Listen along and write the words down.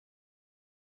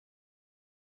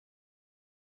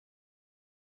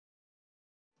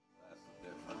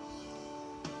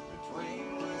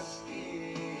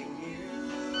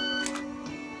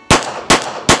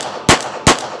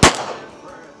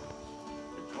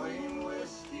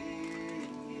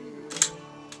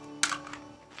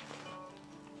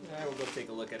Let's take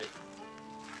a look at it.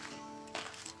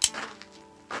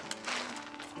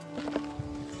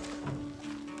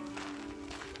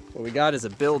 What we got is a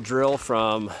bill drill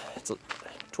from, it's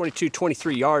 22,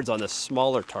 23 yards on the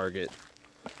smaller target.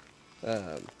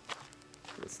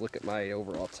 Let's look at my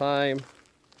overall time.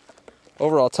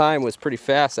 Overall time was pretty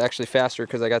fast, actually faster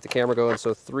because I got the camera going,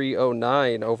 so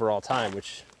 3:09 overall time,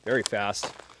 which very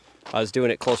fast. I was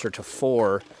doing it closer to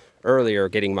 4 earlier,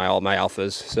 getting all my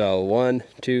alphas. So 1,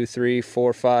 2, 3,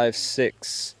 4, 5,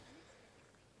 6.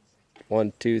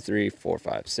 1, 2, 3, 4,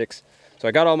 5, 6. So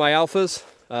I got all my alphas.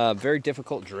 Very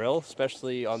difficult drill,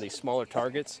 especially on these smaller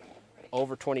targets,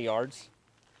 over 20 yards.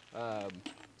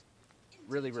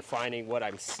 Really refining what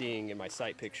I'm seeing in my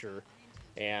sight picture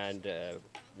and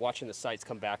watching the sights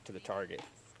come back to the target.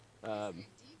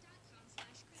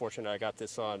 Fortunately, I got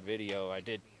this on video. I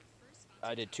did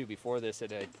 2 before this,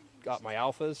 and I got my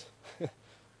alphas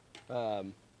a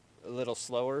little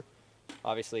slower.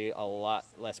 Obviously, a lot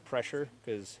less pressure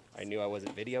because I knew I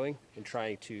wasn't videoing and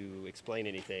trying to explain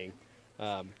anything.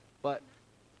 But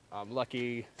I'm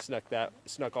lucky,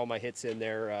 snuck all my hits in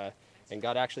there and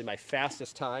got actually my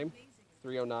fastest time,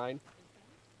 3:09.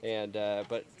 And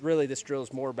but really, this drill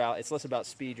is more about, it's less about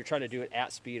speed. You're trying to do it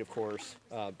at speed, of course,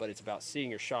 but it's about seeing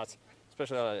your shots,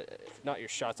 especially not your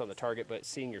shots on the target, but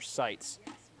seeing your sights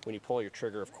when you pull your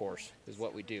trigger, of course, is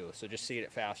what we do. So just seeing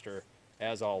it faster,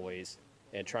 as always,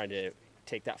 and trying to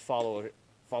take that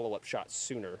follow-up shot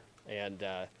sooner. And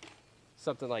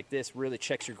something like this really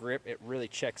checks your grip. It really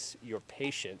checks your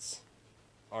patience.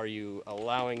 Are you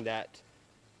allowing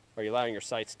your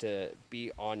sights to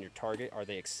be on your target? Are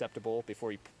they acceptable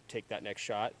before you take that next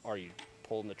shot? Are you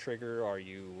pulling the trigger? Are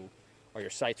your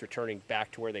sights returning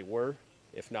back to where they were?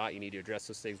 If not, you need to address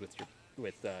those things with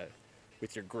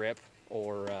your grip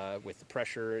or with the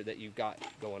pressure that you've got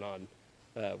going on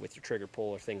with your trigger pull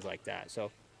or things like that.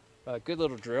 So good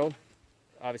little drill.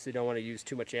 Obviously don't want to use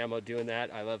too much ammo doing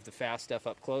that. I love the fast stuff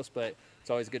up close, but it's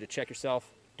always good to check yourself.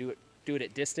 Do it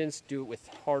at distance, do it with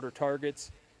harder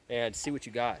targets, and see what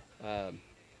you got.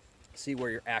 See where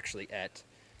you're actually at,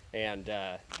 and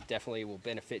definitely will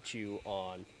benefit you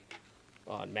on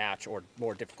match or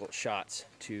more difficult shots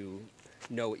to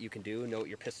know what you can do, know what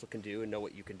your pistol can do, and know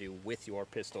what you can do with your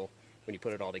pistol when you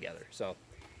put it all together. So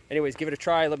anyways, give it a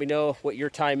try. Let me know what your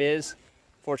time is.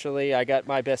 Fortunately, I got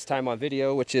my best time on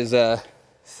video, which is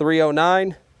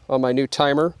 3:09 on my new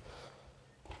timer.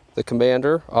 The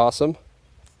Commander, awesome.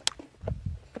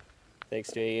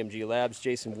 Thanks to AMG Labs,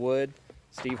 Jason Wood,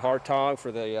 Steve Hartog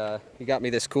for he got me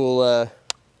this cool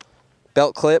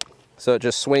belt clip. So it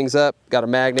just swings up, got a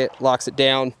magnet, locks it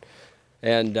down,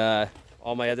 and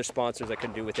all my other sponsors I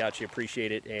couldn't do without you,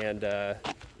 appreciate it, and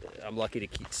I'm lucky to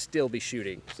still be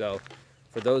shooting. So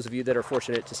for those of you that are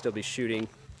fortunate to still be shooting,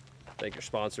 thank your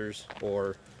sponsors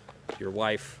or your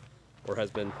wife or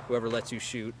husband, whoever lets you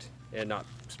shoot and not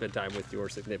spend time with your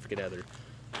significant other.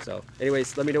 So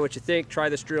anyways, let me know what you think. Try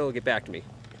this drill and get back to me.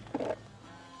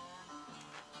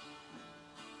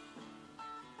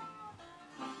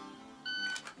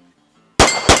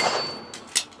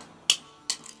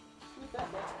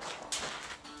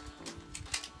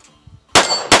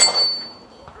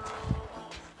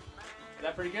 Is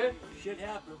that pretty good? Shit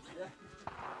happens. Yeah.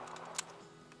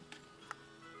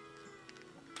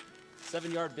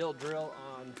 7-yard build drill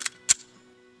on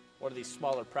one of these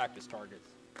smaller practice targets.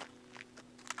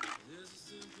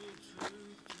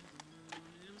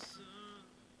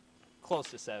 Close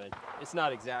to 7. It's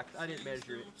not exact. I didn't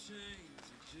measure it,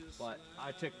 but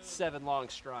I took 7 long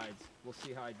strides. We'll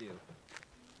see how I do.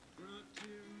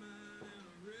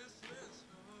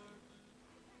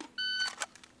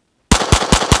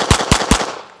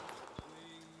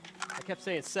 I kept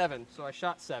saying 7, so I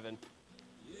shot 7.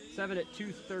 7 at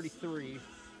 2:33.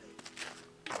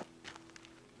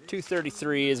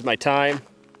 2:33 is my time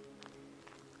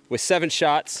with 7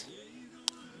 shots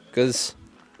because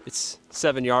it's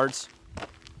 7 yards.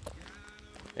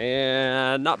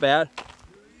 And not bad.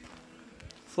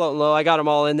 Floating low. I got them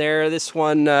all in there. This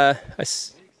one,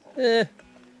 that's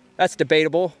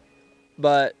debatable,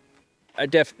 but I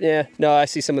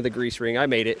see some of the grease ring. I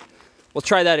made it. We'll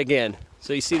try that again.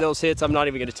 So you see those hits, I'm not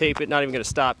even gonna tape it, not even gonna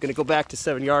stop. Gonna go back to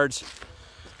 7 yards,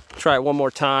 try it one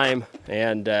more time,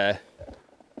 and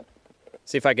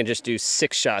see if I can just do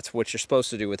 6 shots, which you're supposed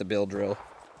to do with a bill drill.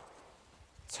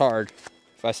 It's hard.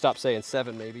 If I stop saying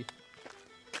 7, maybe.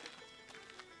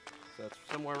 So it's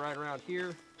somewhere right around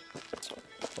here.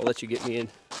 I'll let you get me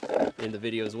in the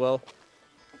video as well.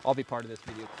 I'll be part of this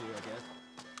video too, I guess.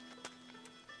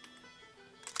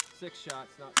 6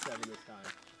 shots, not 7 this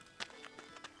time.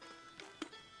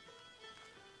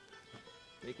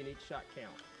 Making each shot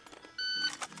count.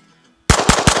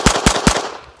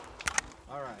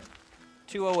 All right.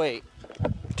 208.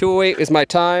 208 is my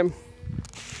time.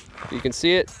 You can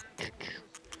see it.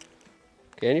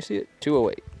 Can you see it?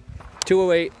 208.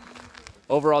 208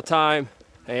 overall time.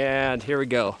 And here we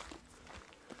go.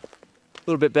 A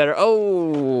little bit better.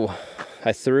 Oh,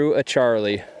 I threw a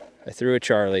Charlie. I threw a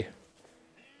Charlie.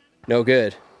 No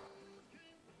good.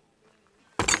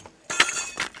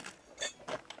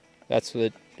 That's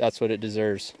what it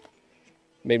deserves.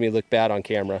 Made me look bad on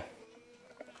camera.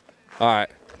 All right.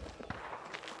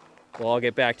 Well, I'll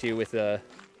get back to you with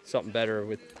something better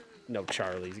with no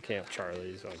Charlies. You can't have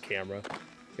Charlies on camera.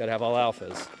 You gotta have all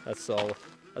alphas. That's all.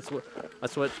 That's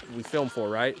what we film for,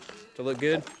 right? To look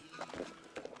good.